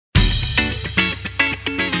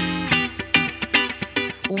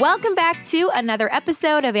Welcome back to another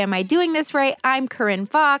episode of Am I Doing This Right? I'm Corinne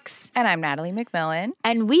Fox. And I'm Natalie McMillan.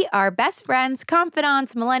 And we are best friends,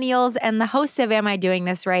 confidants, millennials, and the hosts of Am I Doing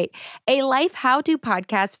This Right? A life how-to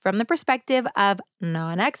podcast from the perspective of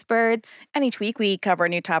non-experts. And each week we cover a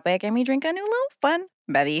new topic and we drink a new little fun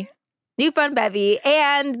bevy. New fun bevy.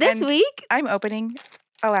 And this week, I'm opening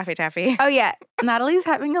a Laffy Taffy. oh yeah, Natalie's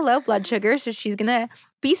having a low blood sugar, so she's going to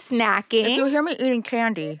be snacking. If you hear me eating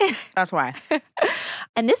candy, that's why.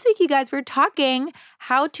 And this week, you guys, we're talking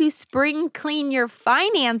how to spring clean your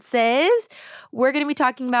finances. We're going to be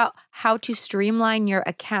talking about how to streamline your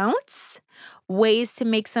accounts, ways to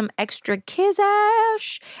make some extra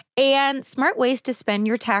cash, and smart ways to spend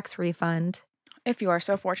your tax refund. If you are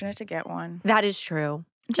so fortunate to get one. That is true.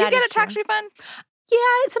 Do you get a tax refund? Yeah,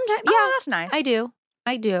 sometimes. Yeah, Oh, that's nice. I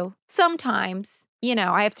do. Sometimes,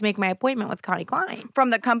 I have to make my appointment with Connie Klein. From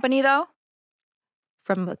the company, though?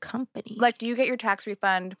 From the company. Like, do you get your tax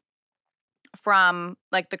refund from,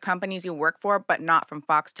 like, the companies you work for, but not from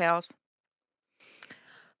Foxtails?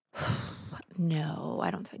 No, I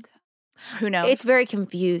don't think so. Who knows? It's very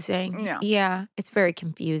confusing. Yeah. Yeah, it's very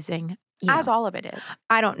confusing. As all of it is.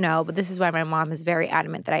 I don't know, but this is why my mom is very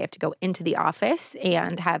adamant that I have to go into the office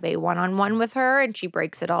and have a one-on-one with her, and she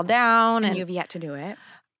breaks it all down. And you've yet to do it?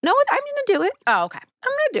 No, I'm going to do it. Oh, okay.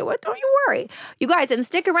 I'm going to do it. Don't you worry. You guys, and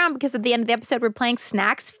stick around because at the end of the episode, we're playing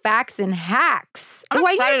Snacks, Facts, and Hacks. I'm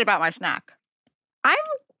excited about my snack. I'm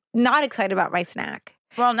not excited about my snack.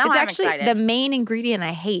 Well, now it's I'm actually excited. the main ingredient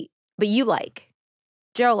I hate, but you like.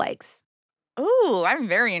 Joe likes. Ooh, I'm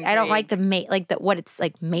very intrigued. I don't like what it's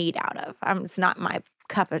like made out of. It's not my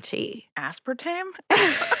cup of tea. Aspartame?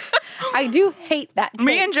 I do hate that taste.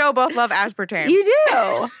 Me and Joe both love aspartame. You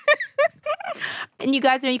do. And you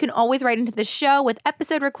guys know you can always write into the show with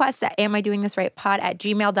episode requests at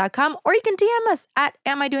amidoingthisrightpod@gmail.com, or you can DM us at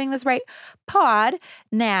amidoingthisrightpod.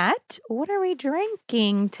 Nat, what are we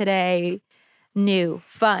drinking today? New,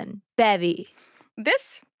 fun, bevy.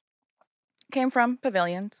 This came from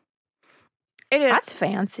Pavilions. It is That's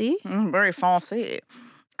fancy. Very fancy.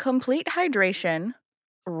 Complete hydration,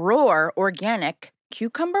 Roar organic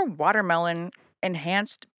cucumber watermelon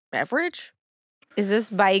enhanced beverage. Is this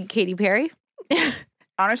by Katy Perry?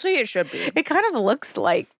 Honestly, it should be. It kind of looks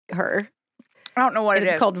like her. I don't know what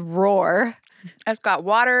It's called Roar. It's got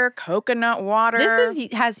water, coconut water.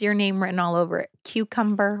 This has your name written all over it.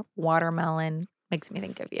 Cucumber watermelon. Makes me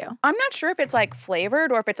think of you. I'm not sure if it's like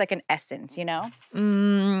flavored or if it's like an essence,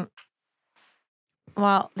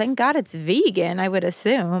 Well, thank God it's vegan, I would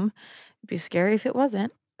assume. It'd be scary if it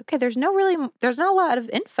wasn't. Okay, there's not a lot of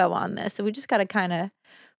info on this, so we just got to kind of.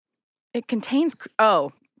 It contains,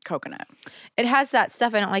 coconut. It has that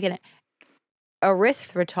stuff I don't like in it.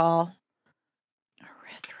 Erythritol.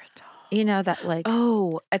 You know that like.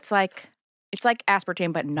 Oh, it's like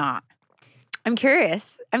aspartame, but not. I'm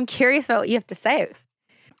curious about what you have to say.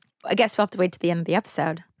 I guess we'll have to wait to the end of the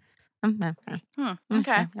episode. Okay.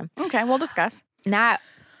 Okay, we'll discuss. Nat,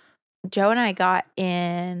 Joe and I got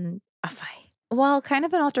in A fight. Well, kind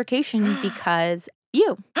of an altercation because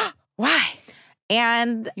you. Why?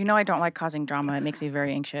 And I don't like causing drama. It makes me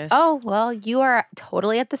very anxious. oh, well, you are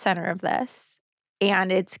totally at the center of this.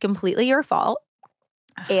 And it's completely your fault.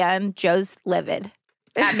 And Joe's livid.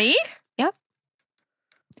 At me? Yep.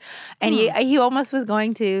 And he almost was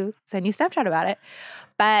going to send you Snapchat about it.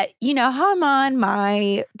 But you know how I'm on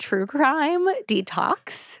my true crime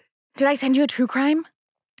detox? Did I send you a true crime?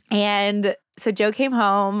 And so Joe came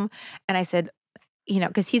home and I said,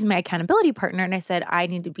 because he's my accountability partner. And I said, I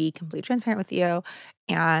need to be completely transparent with you.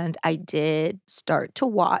 And I did start to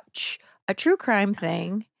watch a true crime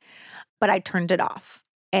thing, but I turned it off.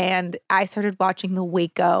 And I started watching the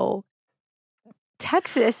Waco,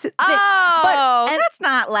 Texas thing. That's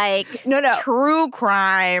not like No. true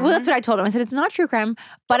crime. Well, that's what I told him. I said, it's not true crime.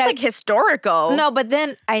 But It's like historical. No, but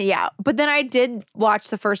then I did watch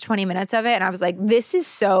the first 20 minutes of it and I was like, this is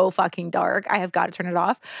so fucking dark. I have got to turn it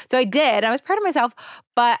off. So I did. I was proud of myself,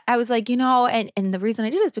 but I was like, and the reason I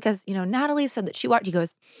did is because, Natalie said that he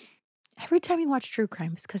goes, every time you watch true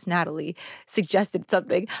crime, it's because Natalie suggested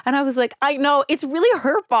something. And I was like, I know, it's really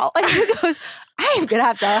her fault. And he goes, I am going to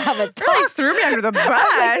have a talk. Really threw me under the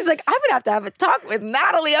bus. He's like, I'm going to have a talk with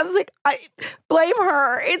Natalie. I was like, I blame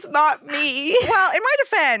her. It's not me. Well, in my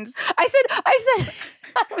defense. I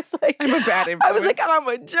was like, I'm a bad influence. I was like, I'm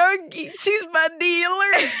a junkie. She's my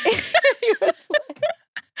dealer. He was like,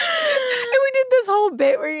 and we did this whole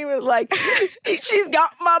bit where he was was like, she's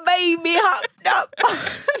got my baby hopped up.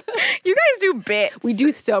 You guys do bits. We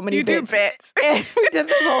do so many You bits. do bits. We did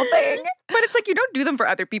this whole thing. But it's like you don't do them for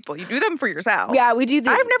other people. You do them for yourself. Yeah, we do the.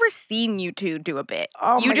 I've never seen you two do a bit.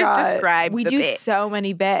 Oh You my just God. described We the do bits. so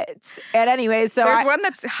many bits. And anyway, so There's one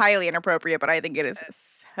that's highly inappropriate, but I think it is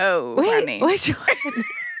so funny. Which one?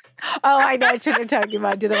 Oh, I know. I shouldn't have talked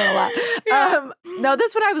about. I do them a lot. Yeah. No,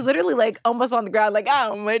 this one I was literally like almost on the ground, like,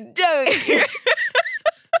 oh my joke.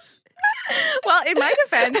 Well, in my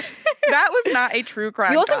defense, that was not a true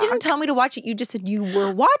crime. You also doc. didn't tell me to watch it. You just said you were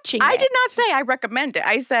watching I it. did not say I recommend it.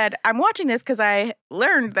 I said I'm watching this because I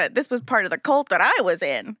learned that this was part of the cult that I was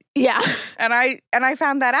in, Yeah. and I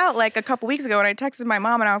found that out like a couple weeks ago, and I texted my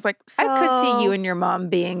mom, and I was like, I could see you "So-" and your mom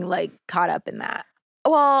being like caught up in that.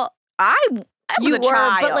 Well, I was You a were,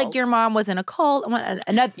 child. but like your mom was in a cult,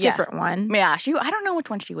 another Yeah. different one. Yeah, I don't know which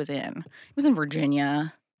one she was in. It was in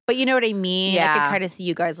Virginia. But you know what I mean? I Yeah. could kind of see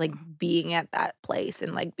you guys like being at that place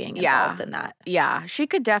and like being Yeah. involved in that. Yeah, she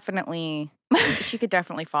could definitely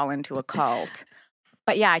fall into a cult.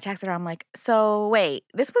 But yeah, I texted her. I'm like, so wait,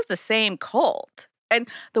 this was the same cult, and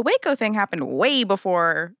the Waco thing happened way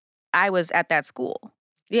before I was at that school.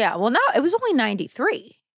 Yeah. Well, no, it was only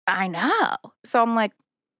 93. I know. So I'm like,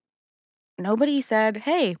 nobody said,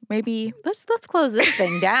 hey, maybe. Let's close this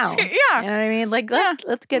thing down. You Yeah. know what I mean? Like Yeah.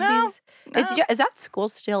 let's get No, these. no. Is that school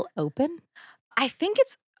still open? I think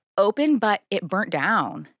it's open, but it burnt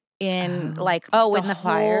down in Oh. like Oh, in the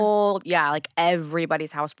fire? whole- Yeah, like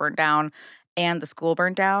everybody's house burnt down and the school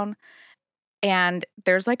burnt down. And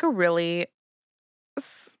there's like a really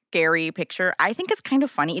scary picture. I think it's kind of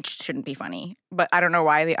funny. It shouldn't be funny, but I don't know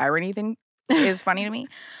why the irony thing is funny to me.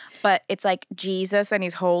 But it's like Jesus and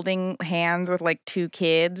he's holding hands with like two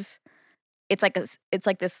kids. It's like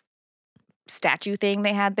this statue thing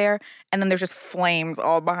they had there, and then there's just flames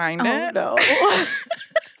all behind Oh it. no.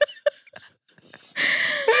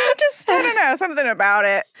 Just I don't know, something about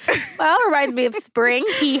it. Well, it reminds me of spring.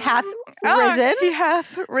 He hath risen. He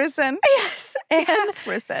hath risen. Yes. He And hath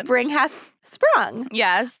risen. spring hath sprung.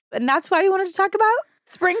 Yes. And that's why we wanted to talk about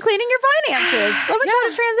spring cleaning your finances. Let me try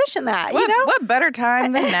to transition that, What, you know? what better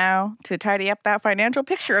time than now to tidy up that financial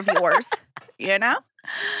picture of yours? You know?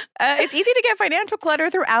 It's easy to get financial clutter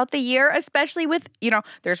throughout the year, especially with,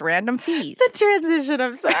 there's random fees. The transition,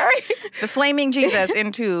 I'm sorry. The flaming Jesus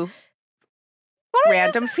into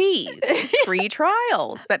random fees, free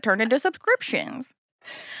trials that turn into subscriptions,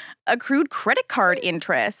 accrued credit card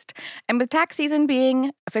interest. And with tax season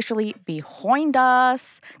being officially behind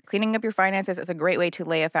us, cleaning up your finances is a great way to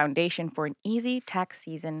lay a foundation for an easy tax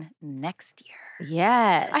season next year.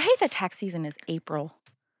 Yes. I hate that tax season is April.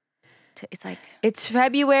 It's like It's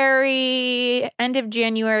February, end of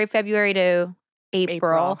January, February to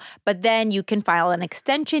April. But then you can file an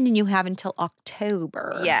extension and you have until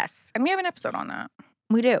October. yes. And we have an episode on that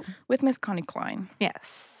We do. with Miss Connie Klein.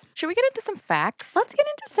 Yes. Should we get into some facts? Let's get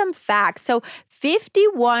into some facts. So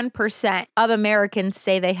 51% of Americans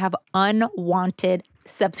say they have unwanted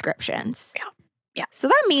subscriptions. Yeah. Yeah. So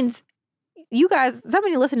that means you guys,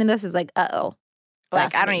 somebody listening to this is like, uh-oh.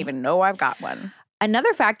 Like, that's I don't me. even know I've got one.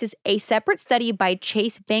 Another fact is a separate study by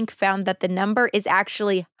Chase Bank found that the number is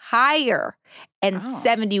actually higher. And Oh.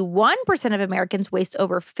 71% of Americans waste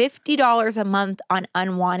over $50 a month on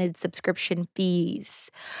unwanted subscription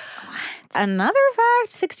fees. Another fact,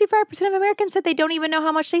 65% of Americans said they don't even know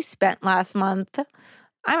how much they spent last month.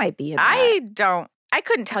 I might be in that. I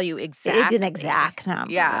couldn't tell you exactly. An exact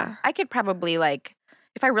number. Yeah. I could probably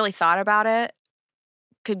if I really thought about it,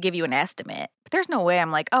 could give you an estimate. But there's no way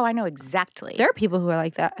I'm like, oh, I know exactly. There are people who are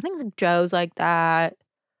like that. I think like Joe's like that.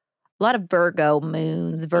 A lot of Virgo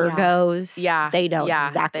moons, Virgos. Yeah. They know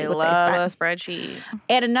exactly they what love they a spent. spreadsheet.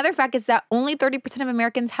 And another fact is that only 30% of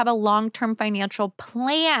Americans have a long-term financial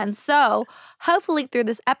plan. So hopefully through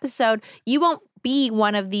this episode, you won't be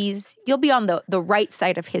one of these. You'll be on the right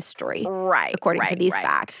side of history, Right. according to these right.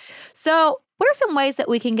 facts. So what are some ways that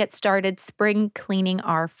we can get started spring cleaning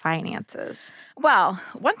our finances? Well,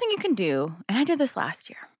 one thing you can do, and I did this last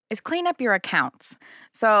year, is clean up your accounts.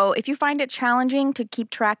 So if you find it challenging to keep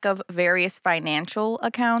track of various financial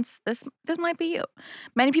accounts, this might be you.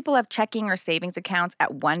 Many people have checking or savings accounts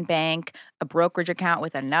at one bank, a brokerage account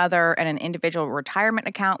with another, and an individual retirement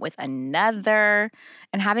account with another.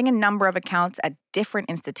 And having a number of accounts at different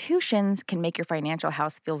institutions can make your financial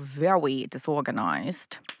house feel very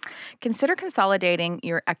disorganized. Consider consolidating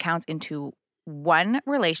your accounts into one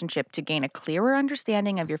relationship to gain a clearer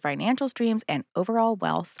understanding of your financial streams and overall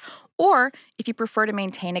wealth. Or if you prefer to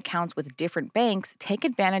maintain accounts with different banks, take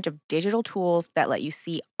advantage of digital tools that let you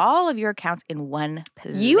see all of your accounts in one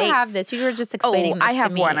place. You have this. You were just explaining this I have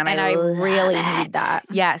to me, one, and I really love need it. that.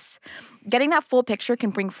 Yes. Getting that full picture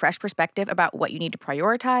can bring fresh perspective about what you need to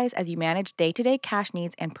prioritize as you manage day-to-day cash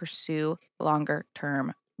needs and pursue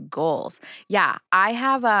longer-term goals. Yeah, I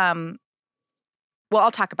have well, I'll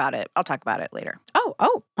talk about it. I'll talk about it later.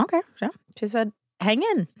 Oh, okay. Sure. She said, hang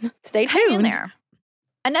in. Stay Hang tuned. in there.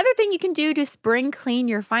 Another thing you can do to spring clean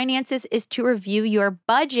your finances is to review your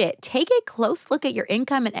budget. Take a close look at your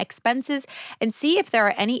income and expenses and see if there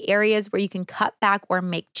are any areas where you can cut back or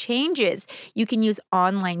make changes. You can use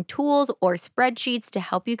online tools or spreadsheets to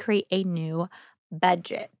help you create a new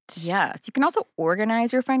budget. Yes. You can also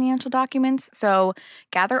organize your financial documents. So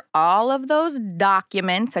gather all of those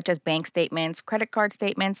documents, such as bank statements, credit card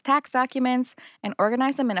statements, tax documents, and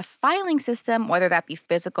organize them in a filing system, whether that be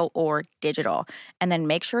physical or digital. And then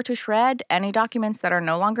make sure to shred any documents that are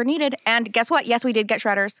no longer needed. And guess what? Yes, we did get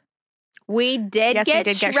shredders. We did get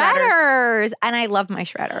shredders. And I love my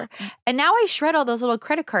shredder. And now I shred all those little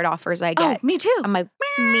credit card offers I get. Oh, me too. I'm like,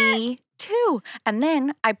 me too. And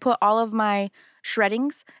then I put all of my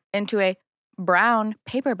shreddings into a brown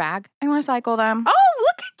paper bag and recycle them. Oh,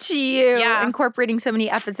 look at you. Yeah. Incorporating so many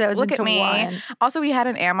episodes Look into at me. one. Also, we had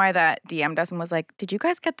an AMI that DM'd us and was like, did you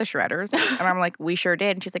guys get the shredders? And I'm like, we sure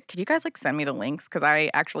did. And she's like, could you guys send me the links? Because I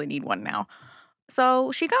actually need one now.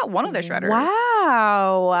 So she got one of the shredders.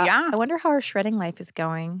 Wow. Yeah. I wonder how her shredding life is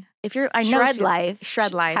going. If you're, I know Shred life.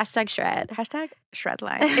 Shred life. Hashtag shred. Hashtag shred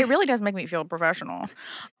life. It really does make me feel professional.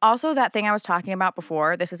 Also, that thing I was talking about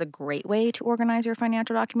before, this is a great way to organize your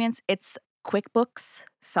financial documents. It's QuickBooks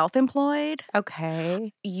Self-Employed.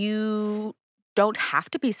 Okay. You don't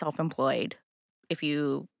have to be self-employed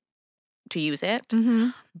to use it. Mm-hmm.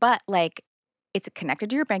 But it's connected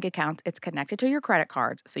to your bank accounts. It's connected to your credit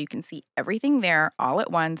cards. So you can see everything there all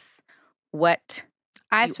at once.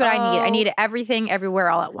 That's what I need. I need everything everywhere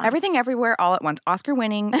all at once. Everything everywhere all at once.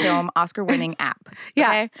 Oscar-winning film, Oscar-winning app. Yeah,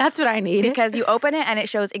 okay? that's what I need. Because you open it and it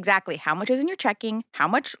shows exactly how much is in your checking, how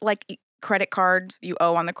much credit cards you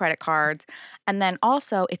owe on the credit cards. And then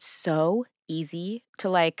also it's so easy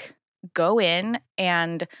to go in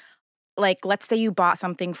and let's say you bought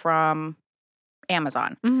something from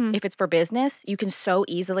Amazon. Mm-hmm. If it's for business, you can so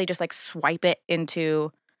easily just swipe it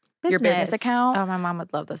into your business account. Oh, my mom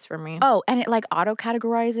would love this for me. Oh, and it auto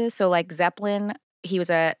categorizes. So Zeppelin, he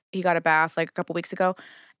got a bath a couple weeks ago,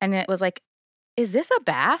 and it was is this a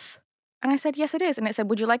bath? And I said, yes, it is. And it said,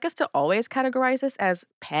 would you like us to always categorize this as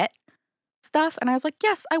pet stuff? And I was like,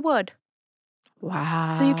 yes, I would.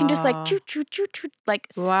 Wow. So you can just choo choo choo choo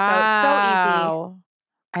wow. so easy.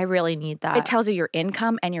 I really need that. It tells you your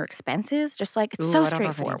income and your expenses. Just it's Ooh, so I don't know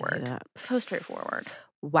if I need to do straightforward. that. So straightforward.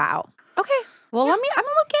 Wow. Okay. Well, Yeah. I'm gonna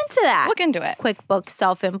look into that. Look into it. QuickBooks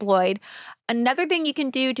Self-Employed. Another thing you can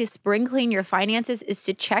do to spring clean your finances is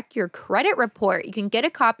to check your credit report. You can get a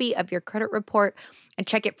copy of your credit report and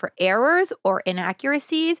check it for errors or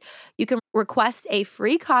inaccuracies. You can request a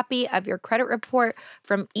free copy of your credit report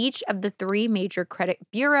from each of the 3 major credit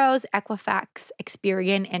bureaus, Equifax,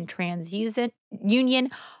 Experian, and TransUnion,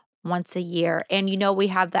 once a year. And we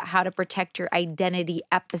have that How to Protect Your Identity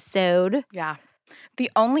episode. Yeah. The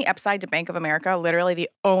only upside to Bank of America, literally the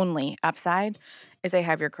only upside, is they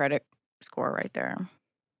have your credit score right there.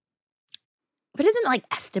 But isn't it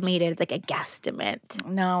estimated? It's a guesstimate.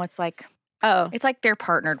 No, it's Oh. it's they're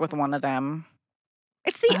partnered with one of them.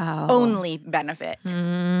 It's the Oh. only benefit.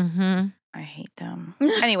 Mm-hmm. I hate them.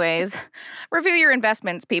 Anyways, review your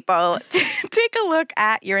investments, people. Take a look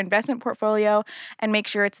at your investment portfolio and make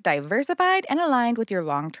sure it's diversified and aligned with your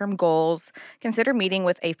long-term goals. Consider meeting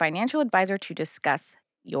with a financial advisor to discuss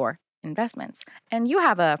your investments. And you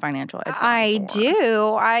have a financial advisor. I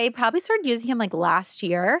do. I probably started using him last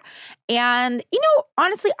year. And,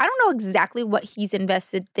 honestly, I don't know exactly what he's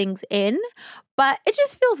invested things in, but it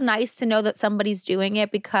just feels nice to know that somebody's doing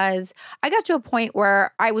it because I got to a point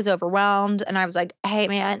where I was overwhelmed and I was like, hey,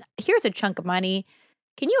 man, here's a chunk of money.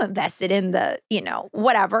 Can you invest it in the,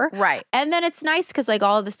 whatever? Right. And then it's nice because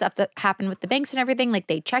all of the stuff that happened with the banks and everything,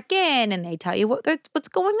 they check in and they tell you what's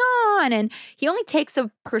going on. And he only takes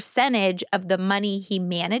a percentage of the money he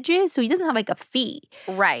manages. So he doesn't have a fee.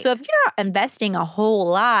 Right. So if you're not investing a whole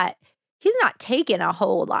lot, he's not taking a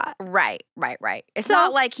whole lot. Right. It's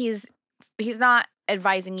not he's not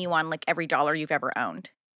advising you on every dollar you've ever owned.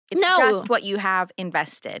 It's just what you have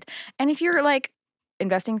invested. And if you're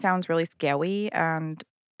investing sounds really scary and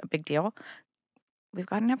a big deal, we've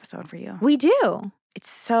got an episode for you. We do. It's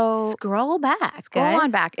so Scroll back, scroll guys.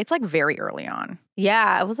 on back. It's like very early on.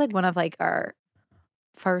 Yeah, it was like one of like our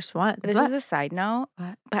first ones. This What? is a side note,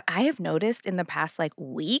 What? but I have noticed in the past like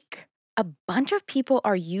week, a bunch of people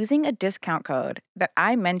are using a discount code that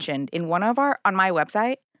I mentioned in one of our on my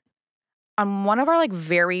website on one of our like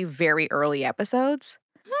very, very early episodes.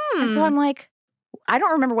 And so I'm like, I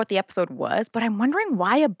don't remember what the episode was, but I'm wondering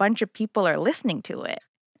why a bunch of people are listening to it.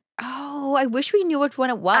 Oh, I wish we knew which one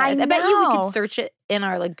it was. I I bet you we know. could search it in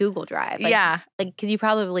our like Google Drive. Like, Yeah. like because you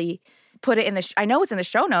probably. Put it in the I know it's in the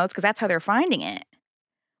show notes because that's how they're finding it.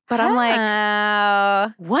 But I'm like,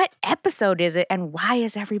 Oh, what episode is it and why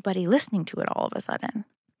is everybody listening to it all of a sudden?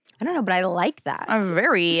 I don't know, but I like that. I'm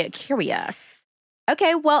very curious.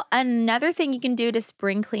 Okay, well, another thing you can do to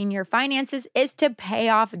spring clean your finances is to pay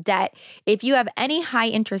off debt. If you have any high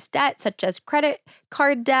interest debt, such as credit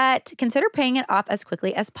card debt, consider paying it off as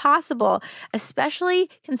quickly as possible, especially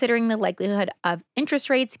considering the likelihood of interest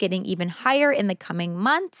rates getting even higher in the coming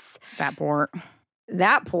months. That port.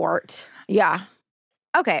 That port. Yeah.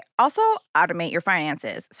 Okay, also automate your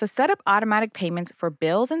finances. So set up automatic payments for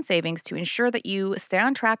bills and savings to ensure that you stay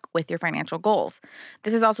on track with your financial goals.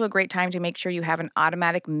 This is also a great time to make sure you have an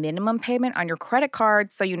automatic minimum payment on your credit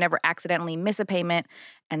card so you never accidentally miss a payment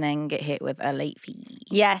and then get hit with a late fee.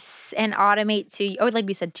 Yes, and automate to, or like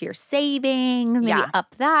we said, to your savings, maybe Yeah.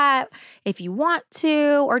 up that if you want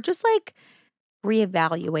to, or just like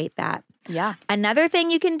reevaluate that. Yeah. Another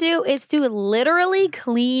thing you can do is to literally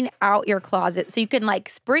clean out your closet. So you can like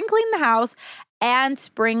spring clean the house and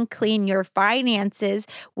spring clean your finances.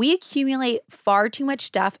 We accumulate far too much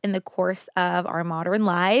stuff in the course of our modern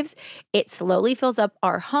lives. It slowly fills up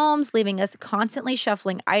our homes, leaving us constantly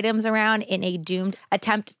shuffling items around in a doomed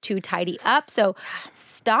attempt to tidy up. So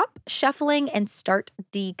stop shuffling and start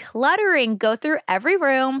decluttering. Go through every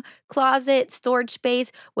room, closet, storage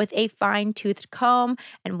space with a fine-toothed comb.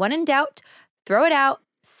 And when in doubt, throw it out,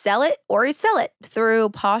 sell it, or sell it through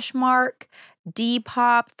Poshmark,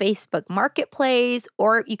 Depop, Facebook Marketplace,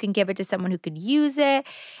 or you can give it to someone who could use it.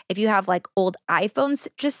 If you have like old iPhones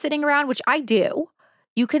just sitting around, which I do,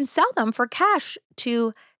 you can sell them for cash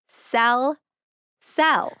to sell,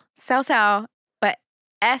 but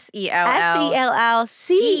S-E-L-L.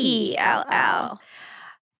 SELLCELL.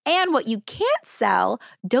 And what you can't sell,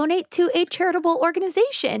 donate to a charitable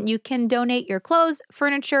organization. You can donate your clothes,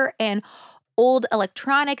 furniture, and old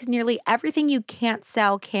electronics. Nearly everything you can't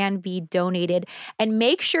sell can be donated. And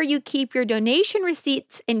make sure you keep your donation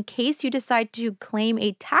receipts in case you decide to claim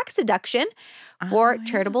a tax deduction for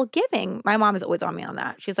charitable giving. My mom is always on me on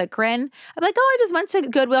that. She's like, Corinne, I'm like, oh, I just went to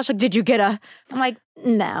Goodwill. She's like, did you get a? I'm like,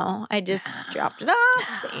 no, I just dropped it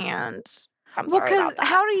off and I'm sorry about that.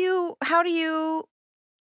 how do you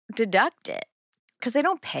deduct it? Because they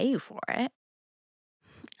don't pay you for it.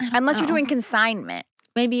 Unless you're doing consignment.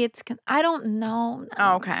 Maybe it's, I don't know.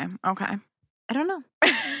 Oh, okay. I don't know.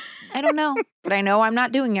 I don't know. But I know I'm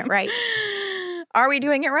not doing it right. Are we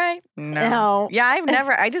doing it right? No. Yeah,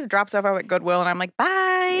 I just drop stuff off at Goodwill and I'm like,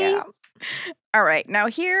 bye. Yeah. All right. Now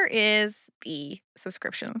here is the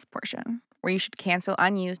subscriptions portion where you should cancel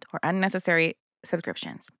unused or unnecessary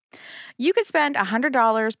subscriptions. You could spend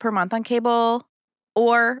 $100 per month on cable,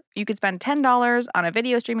 or you could spend $10 on a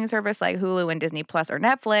video streaming service like Hulu and Disney Plus or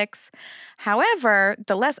Netflix. However,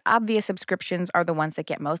 the less obvious subscriptions are the ones that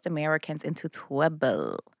get most Americans into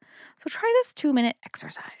trouble. So try this 2-minute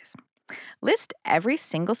exercise. List every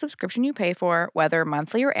single subscription you pay for, whether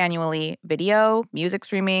monthly or annually: video, music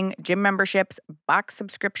streaming, gym memberships, box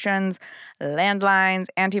subscriptions, landlines,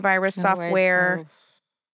 antivirus software,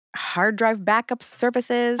 hard drive backup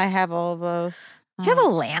services. I have all of those. You have a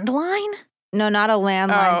landline? No, not a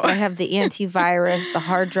landline, Oh. but I have the antivirus, the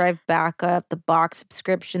hard drive backup, the box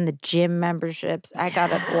subscription, the gym memberships. I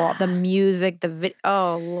got it all. The music, the video.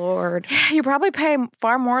 Oh, Lord. You probably pay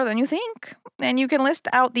far more than you think. And you can list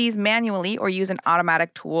out these manually or use an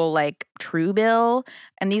automatic tool like Truebill.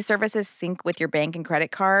 And these services sync with your bank and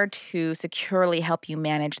credit card to securely help you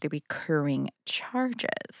manage the recurring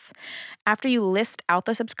charges. After you list out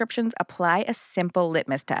the subscriptions, apply a simple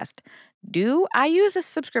litmus test. Do I use this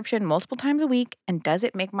subscription multiple times a week, and does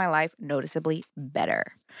it make my life noticeably better?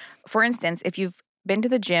 For instance, if you've been to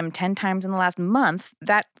the gym 10 times in the last month,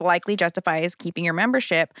 that likely justifies keeping your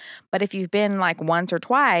membership. But if you've been like once or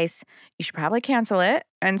twice, you should probably cancel it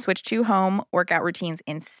and switch to home workout routines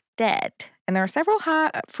instead. And there are several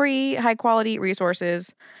free, high-quality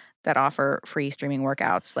resources that offer free streaming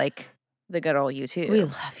workouts, like the good old YouTube. We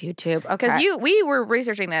love YouTube. Okay. Because we were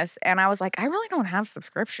researching this, and I was like, I really don't have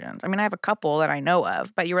subscriptions. I mean, I have a couple that I know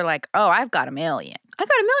of, but you were like, oh, I've got a million. I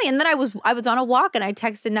got a million. Then I was on a walk and I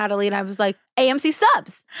texted Natalie and I was like, AMC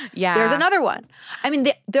stubs. Yeah. There's another one. I mean,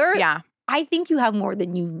 there. Yeah. I think you have more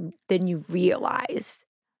than you realize.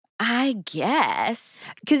 I guess.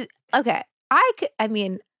 Because okay, I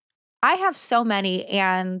mean, I have so many,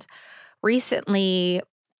 and recently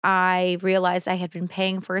I realized I had been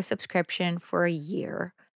paying for a subscription for a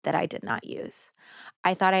year that I did not use.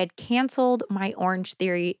 I thought I had canceled my Orange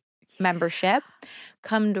Theory membership.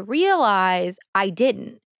 Come to realize I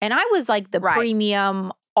didn't. And I was like the Right.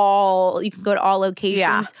 premium you can go to all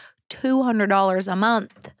locations, $200 a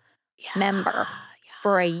month member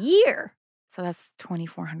for a year. So that's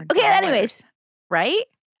 $2,400. Okay, anyways. Right?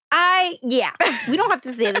 We don't have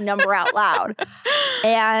to say the number out loud.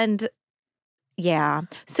 And yeah.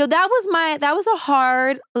 So that was a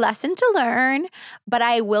hard lesson to learn, but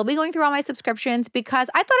I will be going through all my subscriptions because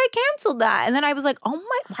I thought I canceled that. And then I was like, oh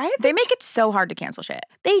my, why They make it so hard to cancel shit.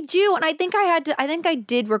 They do. And I think I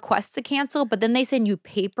did request the cancel, but then they send you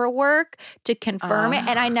paperwork to confirm it.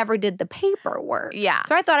 And I never did the paperwork. Yeah.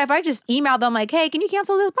 So I thought if I just emailed them like, hey, can you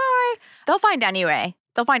cancel this? Bye. They'll find anyway.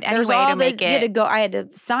 They'll find any There's way all to make it. I had to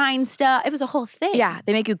sign stuff. It was a whole thing. Yeah,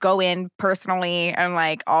 they make you go in personally and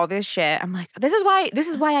like all this shit. I'm like, this is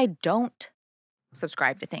why I don't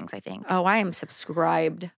subscribe to things, I think. Oh, I am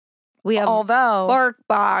subscribed. We have Although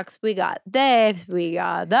BarkBox, we got this, we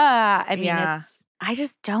got that. I mean, I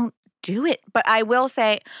just don't do it. But I will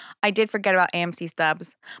say I did forget about AMC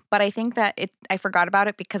stubs, but I think that I forgot about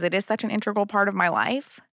it because it is such an integral part of my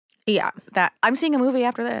life. Yeah. That I'm seeing a movie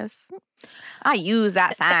after this. I use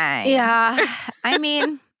that thing. Yeah. I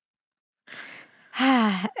mean,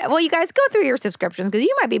 well, you guys go through your subscriptions because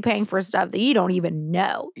you might be paying for stuff that you don't even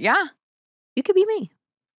know. Yeah. You could be me.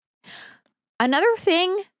 Another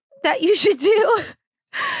thing that you should do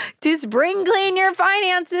to spring clean your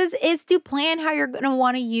finances is to plan how you're going to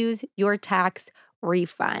want to use your tax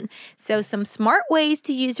refund. So some smart ways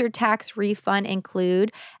to use your tax refund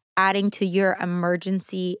include adding to your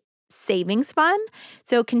emergency savings fund.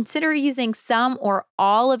 So consider using some or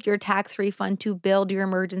all of your tax refund to build your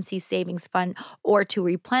emergency savings fund or to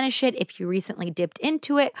replenish it if you recently dipped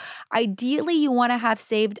into it. Ideally, you want to have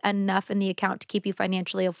saved enough in the account to keep you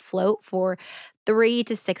financially afloat for 3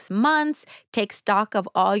 to 6 months. Take stock of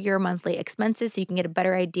all your monthly expenses so you can get a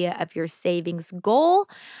better idea of your savings goal.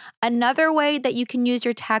 Another way that you can use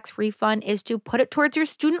your tax refund is to put it towards your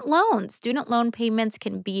student loans. Student loan payments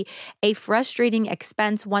can be a frustrating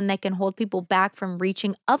expense, one that can hold people back from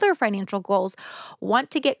reaching other financial goals. Want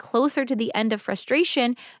to get closer to the end of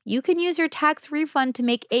frustration? You can use your tax refund to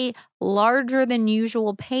make a larger than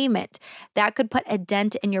usual payment. That could put a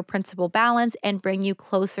dent in your principal balance and bring you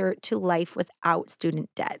closer to life without student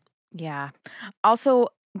debt. Yeah. Also,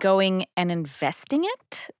 going and investing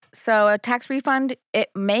it. So a tax refund, it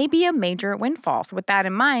may be a major windfall. So with that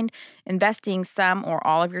in mind, investing some or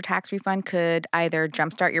all of your tax refund could either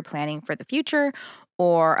jumpstart your planning for the future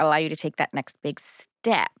or allow you to take that next big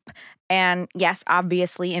step. And yes,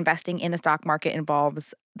 obviously, investing in the stock market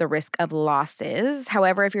involves the risk of losses.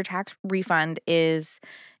 However, if your tax refund is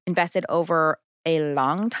invested over a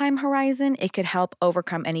long time horizon, it could help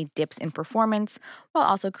overcome any dips in performance while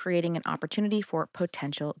also creating an opportunity for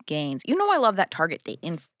potential gains. You know, I love that target date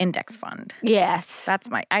index fund. Yes. That's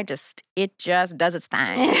it just does its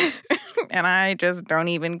thing. And I just don't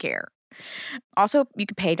even care. Also, you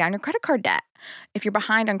could pay down your credit card debt. If you're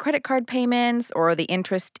behind on credit card payments or the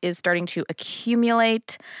interest is starting to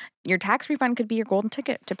accumulate, your tax refund could be your golden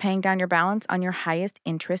ticket to paying down your balance on your highest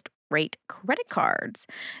interest rate credit cards.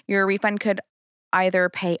 Your refund could either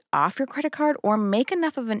pay off your credit card or make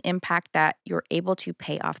enough of an impact that you're able to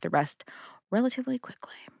pay off the rest relatively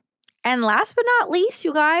quickly. And last but not least,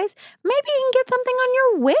 you guys, maybe you can get something on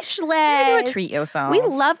your wish list. Maybe do a treat yourself. We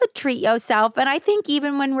love a treat yourself. And I think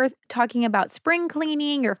even when we're talking about spring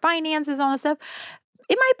cleaning, your finances, all this stuff,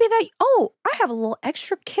 it might be that, I have a little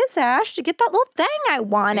extra kiss ash to get that little thing I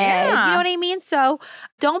wanted. Yeah. You know what I mean? So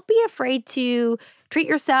don't be afraid to treat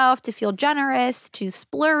yourself, to feel generous, to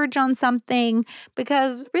splurge on something,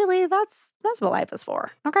 because really that's what life is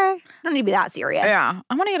for, okay? Don't need to be that serious. Yeah.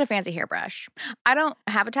 I want to get a fancy hairbrush. I don't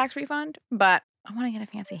have a tax refund, but I want to get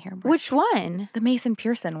a fancy hairbrush. Which one? The Mason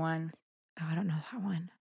Pearson one. Oh, I don't know that one.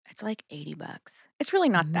 It's like $80. It's really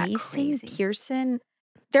not that crazy. Mason Pearson?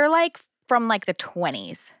 They're like from like the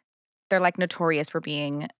 20s. They're like notorious for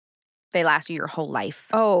they last you your whole life.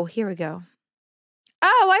 Oh, here we go.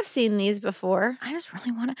 Oh, I've seen these before. I just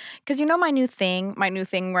really want to, because you know my new thing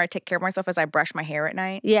where I take care of myself is I brush my hair at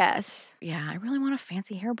night. Yes. Yeah, I really want a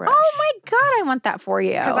fancy hairbrush. Oh my God, I want that for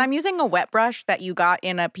you. Because I'm using a wet brush that you got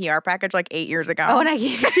in a PR package like 8 years ago. Oh, and I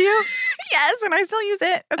gave it to you? Yes, and I still use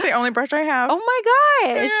it. That's the only brush I have. Oh my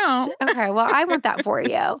gosh. I know. Okay, well, I want that for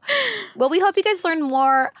you. Well, we hope you guys learn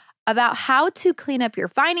more about how to clean up your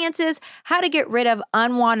finances, how to get rid of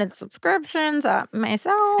unwanted subscriptions,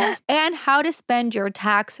 myself, and how to spend your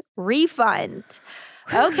tax refund.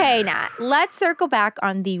 Okay, Nat, let's circle back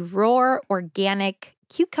on the Roar organic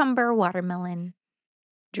cucumber watermelon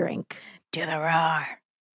drink. Do the roar.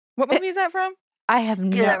 What movie is that from? I have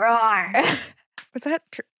no. Do the roar. Was that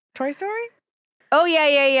Toy Story? Oh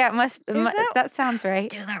yeah. Is That sounds right.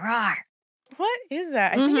 Do the roar. What is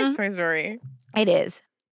that? I think it's Toy Story. It is.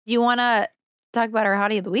 Do you want to talk about our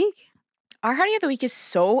hottie of the week? Our hottie of the week is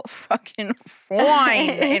so fucking fine,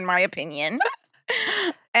 in my opinion.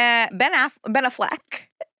 Ben Affleck.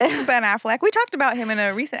 Ben Affleck. We talked about him in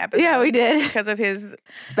a recent episode. Yeah, we did. Because of his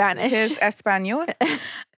Spanish. His Espanol.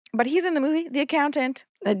 But he's in the movie The Accountant.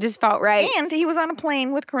 It just felt right. And he was on a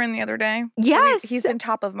plane with Corinne the other day. Yes. So he's been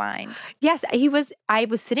top of mind. Yes, I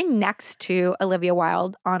was sitting next to Olivia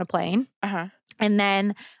Wilde on a plane. Uh-huh. And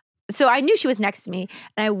then, so I knew she was next to me.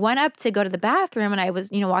 And I went up to go to the bathroom and I was,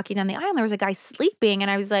 walking down the aisle. And there was a guy sleeping.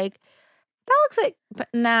 And I was like, that looks like, but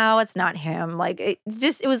no, it's not him. Like, it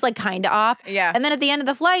was like kind of off. Yeah. And then at the end of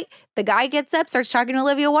the flight, the guy gets up, starts talking to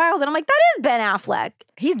Olivia Wilde. And I'm like, that is Ben Affleck.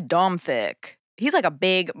 He's dumb thick. He's like a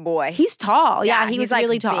big boy. He's tall. Yeah, he was like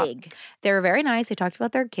really tall. Big. They were very nice. They talked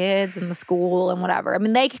about their kids and the school and whatever. I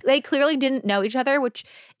mean, they clearly didn't know each other, which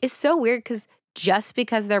is so weird because just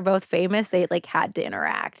because they're both famous, they like had to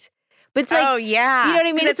interact. But it's like, oh yeah, you know what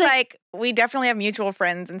I mean? It's like we definitely have mutual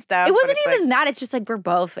friends and stuff. It wasn't but even that. It's just like we're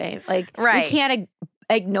both famous. Like right. We can't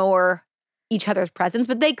ignore each other's presence,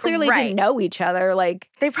 but they clearly didn't know each other. Like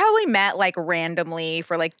they probably met like randomly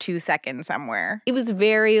for like 2 seconds somewhere. It was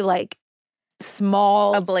very like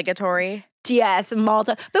small, obligatory. Yeah, small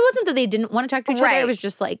talk. But it wasn't that they didn't want to talk to each other. It was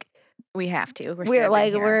just like we have to.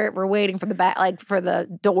 We're waiting for for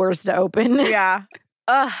the doors to open. Yeah.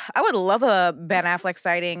 I would love a Ben Affleck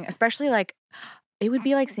sighting, especially like it would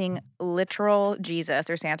be like seeing literal Jesus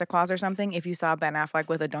or Santa Claus or something if you saw Ben Affleck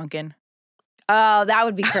with a Dunkin'. Oh, that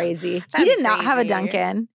would be crazy. He did not have a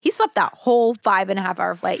Dunkin'. He slept that whole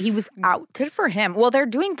 5.5-hour flight. He was out. Good for him. Well, they're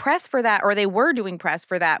doing press for that, or they were doing press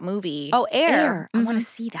for that movie. Oh, Air. I want to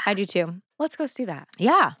see that. I do too. Let's go see that.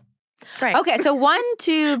 Yeah. Great. Okay, so 1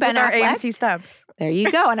 to Ben With Affleck. our AMC stubs. There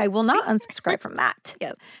you go. And I will not unsubscribe from that.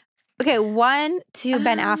 Yep. Okay, 1 to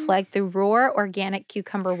Ben Affleck, the Roar organic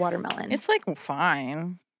cucumber watermelon. It's like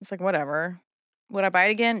fine. It's like whatever. Would I buy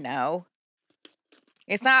it again? No.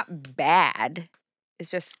 It's not bad. It's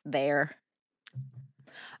just there.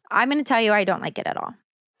 I'm going to tell you I don't like it at all.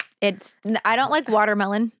 I don't like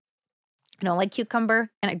watermelon. I don't like cucumber.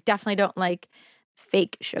 And I definitely don't like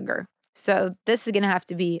fake sugar. So this is going to have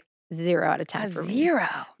to be 0 out of 10 for me. 0?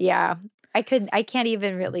 Yeah. I can't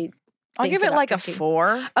even really. I'll give it like a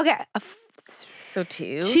 4. Okay. So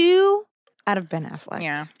 2? 2 out of Ben Affleck.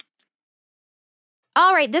 Yeah.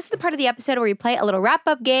 All right. This is the part of the episode where we play a little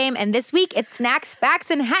wrap-up game. And this week it's snacks,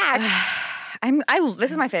 facts, and hacks.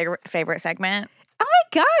 This is my favorite segment. Oh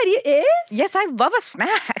my God, it is? Yes, I love a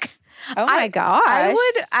snack. Oh my gosh.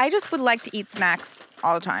 I just would like to eat snacks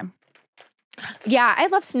all the time. Yeah, I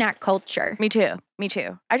love snack culture. Me too.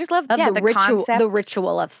 I just love the concept. The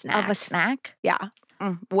ritual of snacks. Of a snack? Yeah.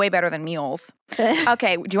 Way better than meals.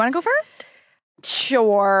 Okay, do you want to go first?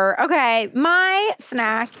 Sure. Okay, my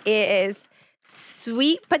snack is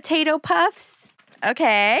sweet potato puffs.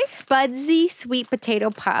 Okay. Spudsy sweet potato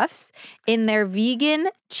puffs in their vegan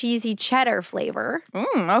cheesy cheddar flavor.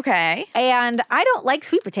 Okay. And I don't like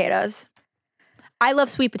sweet potatoes. I love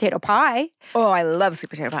sweet potato pie. Oh, I love sweet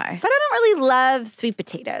potato pie. But I don't really love sweet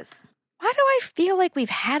potatoes. Why do I feel like we've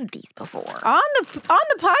had these before? On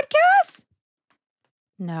the podcast?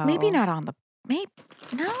 No. Maybe not on the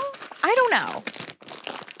no? I don't know.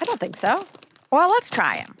 I don't think so. Well, let's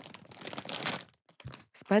try them.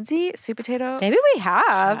 Spudsy sweet potato. Maybe we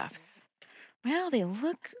have. Puffs. Well, they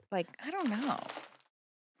look like, I don't know.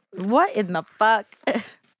 What in the fuck?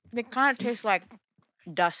 They kind of taste like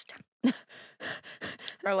dust.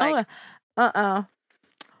 Or like.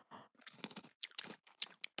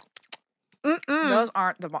 Those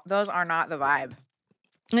are not the vibe.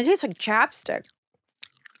 It tastes like chapstick.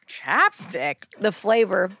 Chapstick? The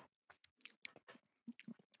flavor.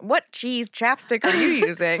 What cheese chapstick are you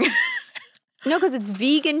using? No, because it's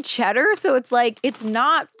vegan cheddar, so it's like, it's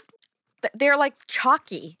not. They're like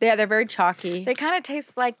chalky. Yeah, they're very chalky. They kind of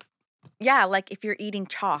taste like Yeah, like if you're eating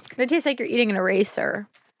chalk. It tastes like you're eating an eraser.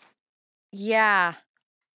 Yeah.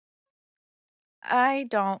 I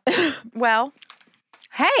don't. Well,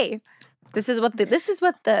 Hey, this is what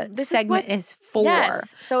the segment is for.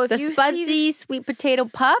 Yes. So if The you Spudsy see, sweet potato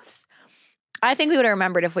puffs. I think we would have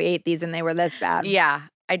remembered if we ate these and they were this bad. yeah,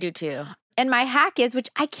 I do too. And my hack is, which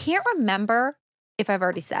I can't remember if I've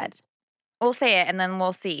already said. We'll say it and then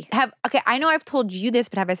we'll see. Okay, I know I've told you this,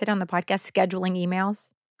 but have I said it on the podcast, scheduling emails?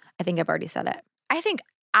 I think I've already said it. I think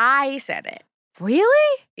I said it.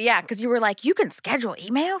 Really? Yeah, because you were like, you can schedule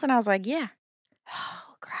emails, and I was like, yeah.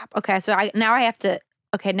 Oh, crap. Okay, so now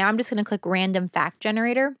I'm just going to click random fact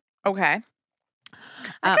generator. Okay.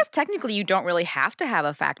 I guess technically you don't really have to have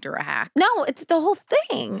a fact or a hack. No, it's the whole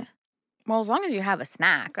thing. Well, as long as you have a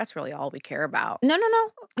snack, that's really all we care about. No.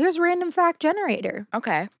 Here's random fact generator.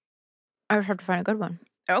 Okay. I just have to find a good one.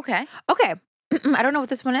 Okay. Okay. I don't know what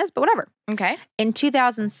this one is, but whatever. Okay. In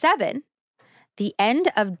 2007, the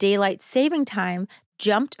end of daylight saving time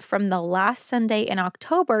jumped from the last Sunday in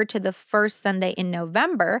October to the first Sunday in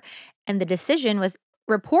November, and the decision was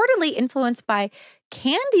reportedly influenced by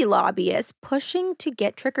candy lobbyists pushing to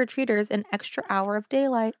get trick-or-treaters an extra hour of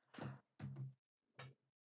daylight.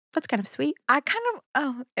 That's kind of sweet.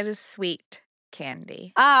 It is sweet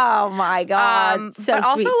candy. Oh my God. So but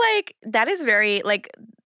also, sweet. like, that is very, like,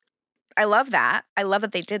 I love that. I love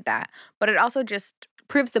that they did that. But it also just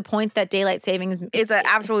Proves the point that daylight savings is an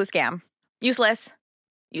absolute scam. Useless.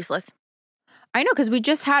 I know, because we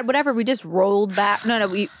just had whatever. We just rolled back. No,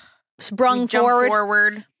 we sprung We jumped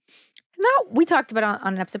forward. No, we talked about it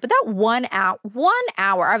on an episode, but that 1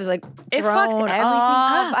 hour, I was like, It fucks thrown everything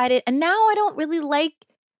off. up. And now I don't really like.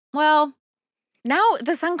 Well, Now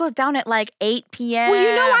the sun goes down at like 8 p.m. well,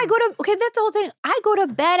 okay, that's the whole thing. I go to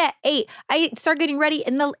bed at 8. I start getting ready,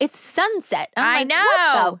 and it's sunset. I like, know.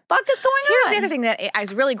 What the fuck is going Here's on? the other thing that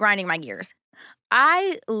is really grinding my gears.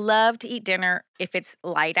 I love to eat dinner if it's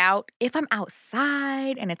light out, if I'm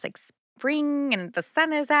outside and it's like spring and the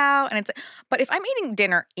sun is out but if I'm eating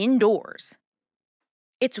dinner indoors,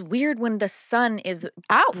 it's weird when the sun is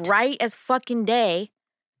Out. bright as fucking day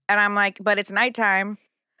and I'm like, but it's nighttime,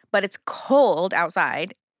 but it's cold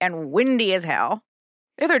outside and windy as hell.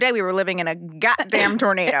 The other day we were living in a goddamn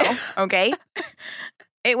tornado, okay?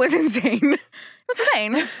 It was insane.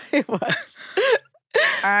 It was.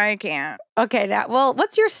 I can't. Okay, now, well,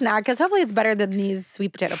 what's your snack? Because hopefully it's better than these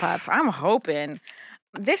sweet potato puffs. I'm hoping.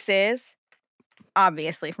 This is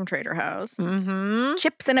obviously from Trader Joe's. Mm-hmm.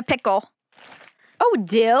 Chips and a pickle. Oh,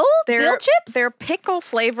 dill? Dill chips? They're pickle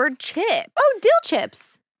flavored chips. Oh, dill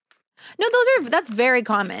chips. No, that's very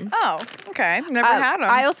common. Oh, okay. Never had them.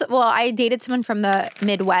 I dated someone from the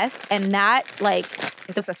Midwest, and that, like,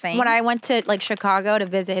 is this a thing? When I went to, like, Chicago to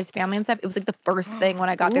visit his family and stuff, it was, like, the first thing when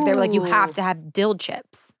I got there. They were like, you have to have dill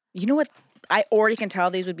chips. You know what? I already can tell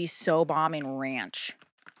these would be so bomb in ranch.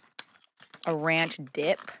 A ranch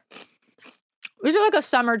dip. These are like a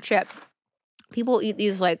summer chip. People eat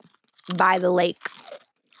these, like, by the lake.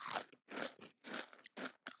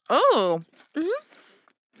 Oh. Mm-hmm.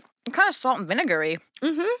 Kind of salt and vinegary.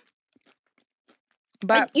 Mm-hmm.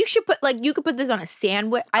 But like, you could put this on a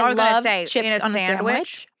sandwich. I was gonna love say, chips in a on a sandwich,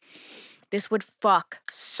 sandwich. This would fuck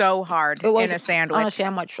so hard in a sandwich. On a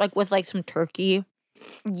sandwich, like with like some turkey.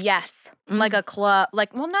 Yes. Like a club.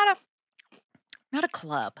 Like, well, not a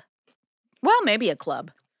club. Well, maybe a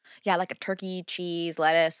club. Yeah, like a turkey, cheese,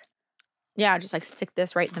 lettuce. Yeah, just like stick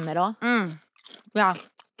this right in the middle. Mm. Yeah.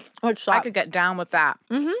 I could get down with that.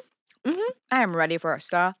 Mm-hmm. Mm-hmm. I am ready for a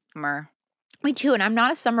summer. Me too, and I'm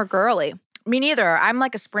not a summer girly. Me neither. I'm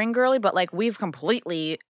like a spring girly, but like we've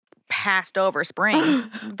completely passed over spring.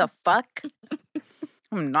 What the fuck?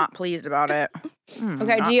 I'm not pleased about it.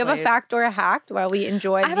 Okay, do you have a fact or a hack while we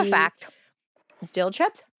enjoy I have a fact. Dill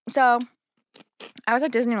chips? So, I was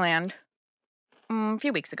at Disneyland a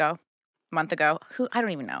few weeks ago, a month ago. I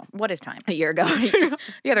don't even know. What is time? A year ago.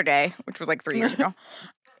 The other day, which was like 3 years ago.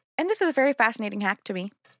 And this is a very fascinating hack to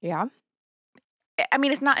me. Yeah. I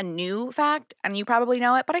mean, it's not a new fact, and you probably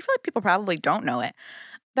know it, but I feel like people probably don't know it.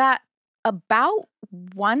 That about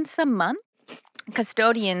once a month,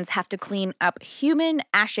 custodians have to clean up human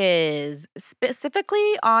ashes,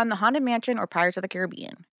 specifically on the Haunted Mansion or Pirates of the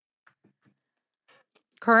Caribbean.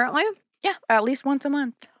 Currently? Yeah, at least once a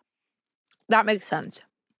month. That makes sense.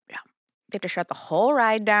 Yeah. They have to shut the whole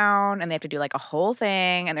ride down, and they have to do like a whole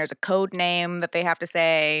thing, and there's a code name that they have to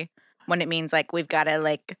say when it means like we've got to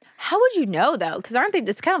like. How would you know though? Because aren't they?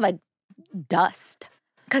 It's kind of like dust.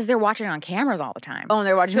 Because they're watching on cameras all the time. Oh, and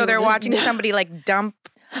they're watching. So they're watching somebody like dump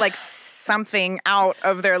like something out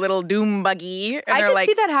of their little doom buggy. And I they're could like,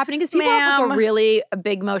 see that happening because people have like a "Ma'am." really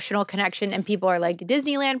big emotional connection, and people are like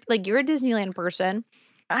Disneyland. Like you're a Disneyland person.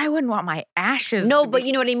 I wouldn't want my ashes. No, to but be-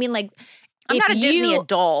 you know what I mean. Like I'm if not a Disney you-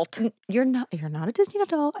 adult, You're not a Disney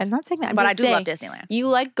adult. I'm not saying that. I'm but I just do love saying, Disneyland. You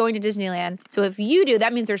like going to Disneyland. So if you do,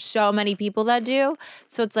 that means there's so many people that do.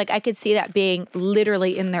 So it's like I could see that being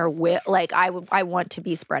literally in their will. Like I want to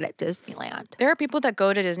be spread at Disneyland. There are people that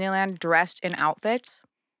go to Disneyland dressed in outfits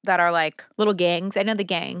that are like, Little gangs. I know the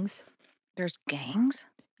gangs. there's gangs?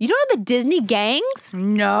 You don't know the Disney gangs?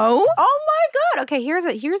 No. Oh my God. Okay,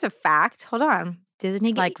 here's a fact. Hold on.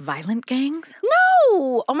 Disney Like violent gangs?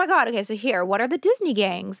 No. Oh my God. Okay, so here, what are the Disney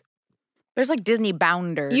gangs? There's like Disney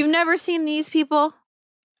bounders. You've never seen these people?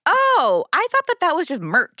 Oh, I thought that was just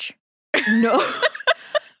merch. No.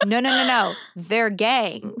 No. They're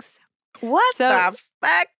gangs. What So- the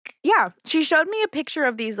fuck? Yeah. She showed me a picture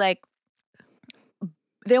of these like,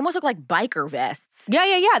 they almost look like biker vests Yeah.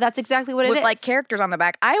 That's exactly what it with is. like characters on the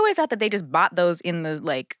back. I always thought that they just bought those in the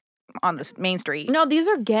like on the main street. No, these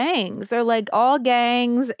are gangs. They're like all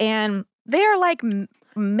gangs, and They're like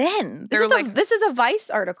men. They're like, this is a Vice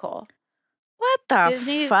article. what the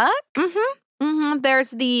Disney's- fuck?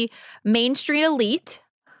 There's the Main Street Elite.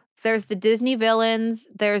 There's the Disney Villains.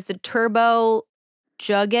 There's the Turbo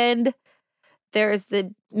Jugged. There's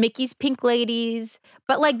the Mickey's Pink Ladies.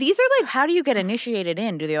 But like these are like How do you get initiated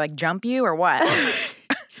in? Do they like jump you or what?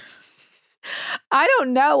 I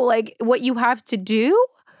don't know like what you have to do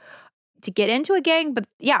to get into a gang, but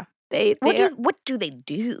yeah, they What do they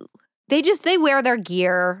do? they wear their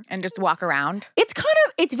gear. And just walk around?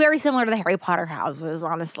 It's very similar to the Harry Potter houses,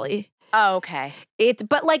 honestly. Oh, okay.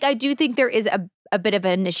 But like I do think there is a bit of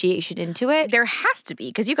an initiation into it. There has to be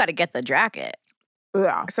because you got to get the jacket.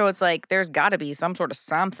 Yeah. So it's like there's got to be some sort of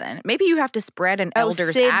something. Maybe you have to spread an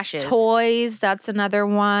elder's Sid's ashes. Toys, that's another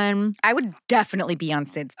one. I would definitely be on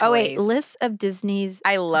Sid's toys. Oh wait, list of Disney's.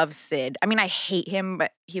 I love Sid. I mean, I hate him,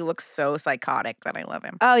 but he looks so psychotic that I love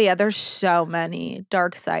him. Oh yeah, there's so many.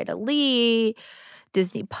 Dark Side Elite,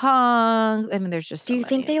 Disney Punks. I mean, there's just. Do so you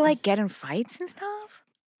think many. they like get in fights and stuff?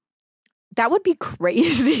 That would be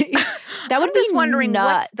crazy. That would I'm be just wondering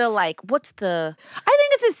nuts. what's the I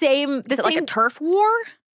think it's the same. is it like a turf war?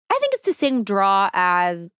 I think it's the same draw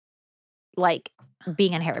as like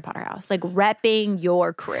being in Harry Potter house, like repping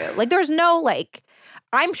your crew. Like there's no like.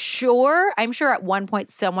 I'm sure at one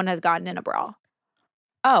point someone has gotten in a brawl,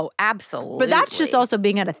 Oh, absolutely. but that's just also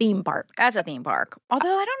being at a theme park. that's a theme park. Although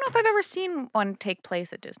I don't know if I've ever seen one take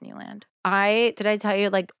place at Disneyland. Did I tell you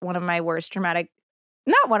like one of my worst traumatic,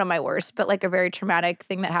 not one of my worst, but like a very traumatic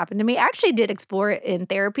thing that happened to me. I actually did explore it in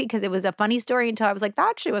therapy because it was a funny story until I was like, that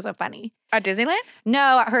actually wasn't funny. At Disneyland?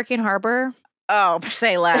 No, at Hurricane Harbor. Oh,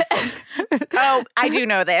 say less. Oh, I do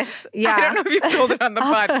know this. Yeah. I don't know if you've told it on the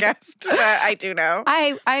podcast, but I do know.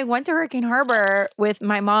 I went to Hurricane Harbor with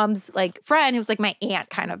my mom's like friend who was like my aunt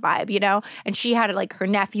kind of vibe, you know? And she had like her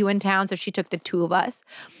nephew in town, so she took the two of us.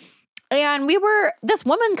 And this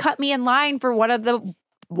woman cut me in line for one of the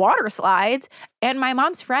water slides, and my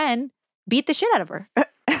mom's friend beat the shit out of her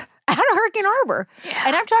at Hurricane Harbor. Yeah.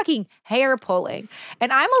 And I'm talking hair pulling.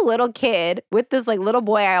 And I'm a little kid with this like little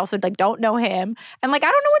boy. I also like don't know him. And like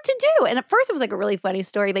I don't know what to do. And at first it was like a really funny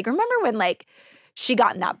story. Like remember when like she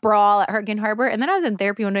got in that brawl at Hurricane Harbor? And then I was in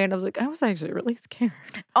therapy one day and I was like, I was actually really scared.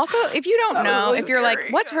 Also, if you don't That was know, really if you're like,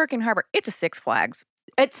 scary. what's Hurricane Harbor? It's a Six Flags.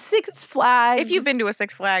 It's Six Flags. If you've been to a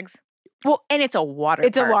Six Flags, Well, and it's a water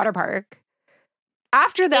it's park. a water park.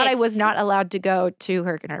 After that, I was It's- not allowed to go to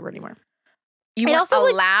Hurricane Harbor anymore. You And were also,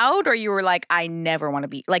 like- allowed, or you were like, I never want to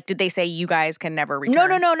be. Like, did they say you guys can never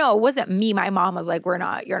return? No. It wasn't me. My mom was like, you're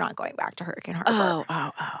not going back to Hurricane Harbor.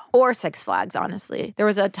 Oh. Or Six Flags, honestly. There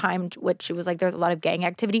was a time which she was like, there's a lot of gang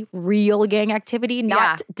activity, real gang activity,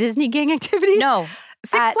 not Disney gang activity. No.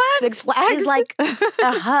 Six At Flags? Six Flags. Is like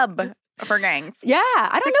a hub for gangs. Yeah.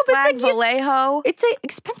 I don't Six know, but Flags, it's like Vallejo. it's an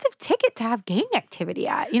expensive ticket to have gang activity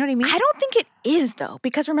at. You know what I mean? I don't think it is, though,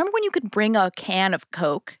 because remember when you could bring a can of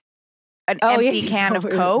Coke? An Oh, yeah, empty you can of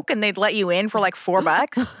totally- Coke, and they'd let you in for like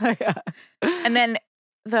 $4. Yeah. And then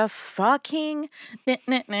the fucking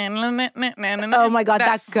Oh my God,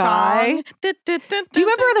 that guy. Do Do you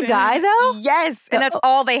remember the guy, though? Yes, and that's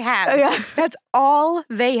all they had. Oh, yeah. That's all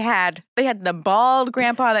they had. They had the bald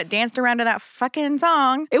grandpa that danced around to that fucking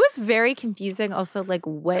song. It was very confusing also, like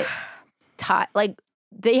what like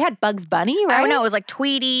they had Bugs Bunny, right? I don't know, it was like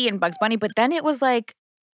Tweety and Bugs Bunny, but then it was like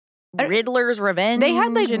I- Riddler's Revenge. They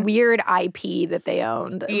had like and- weird IP that they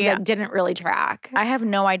owned Yeah. that didn't really track. I have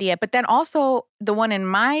no idea. But then also the one in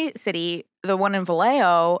my city, the one in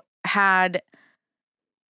Vallejo, had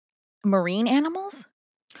marine animals.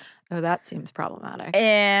 Oh, that seems problematic.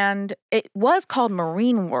 And it was called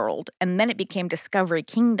Marine World, and then it became Discovery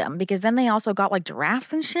Kingdom because then they also got like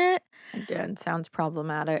giraffes and shit. Again, sounds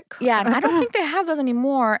problematic. Yeah, and I don't think they have those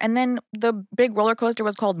anymore. And then the big roller coaster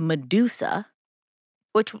was called Medusa,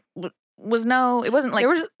 which was it wasn't like there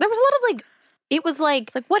was a lot of like, it was like,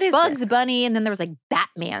 it's like, what is Bugs this? Bunny, and then there was like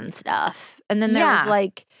Batman stuff, and then there Yeah. was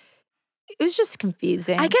like, it was just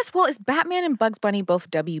confusing. I guess, well, is Batman and Bugs Bunny both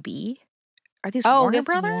WB? Are these Oh, Warner this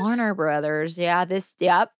Brothers? Warner Brothers. Yeah,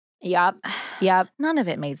 yep. None of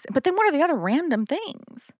it made sense. But then what are the other random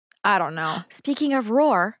things? I don't know. Speaking of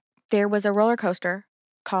Roar, there was a roller coaster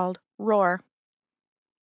called Roar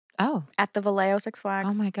Oh, at the Vallejo Six Flags.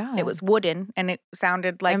 oh my God. It was wooden and it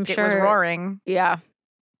sounded like I'm it was sure- roaring. Yeah.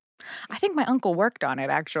 I think my uncle worked on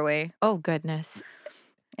it actually, Oh, goodness.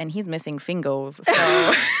 and he's missing fingers.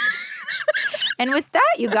 So And with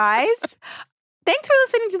that, you guys, thanks for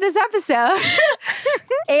listening to this episode.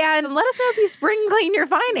 And let us know if you spring clean your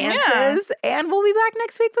finances. And we'll be back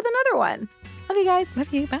next week with another one. Love you guys.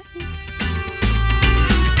 love you. Bye.